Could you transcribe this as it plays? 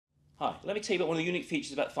Hi, let me tell you about one of the unique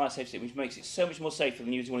features about the fire safety stick which makes it so much more safer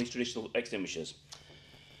than using one of these traditional extinguishers.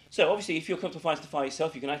 So obviously if you're comfortable fighting the fire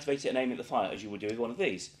yourself, you can activate it and aim it at the fire as you would do with one of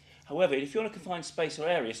these. However, if you're in a confined space or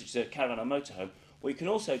area such as a caravan or motorhome, what you can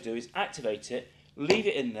also do is activate it, leave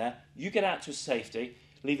it in there, you get out to safety,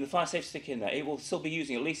 leaving the fire safety stick in there. It will still be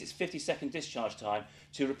using at least its 50-second discharge time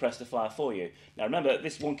to repress the fire for you. Now remember,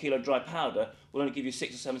 this 1 kilo dry powder will only give you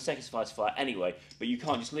 6 or 7 seconds to fight a fire anyway, but you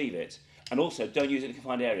can't just leave it. And also, don't use it in a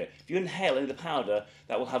confined area. If you inhale any of the powder,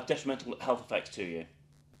 that will have detrimental health effects to you.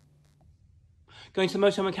 Going to the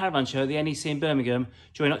Motorhome and Caravan Show at the NEC in Birmingham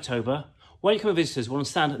during October. When you come and visit us, we're on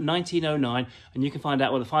stand 1909 and you can find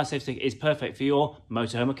out whether the fire safety stick is perfect for your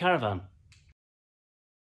motorhome or caravan.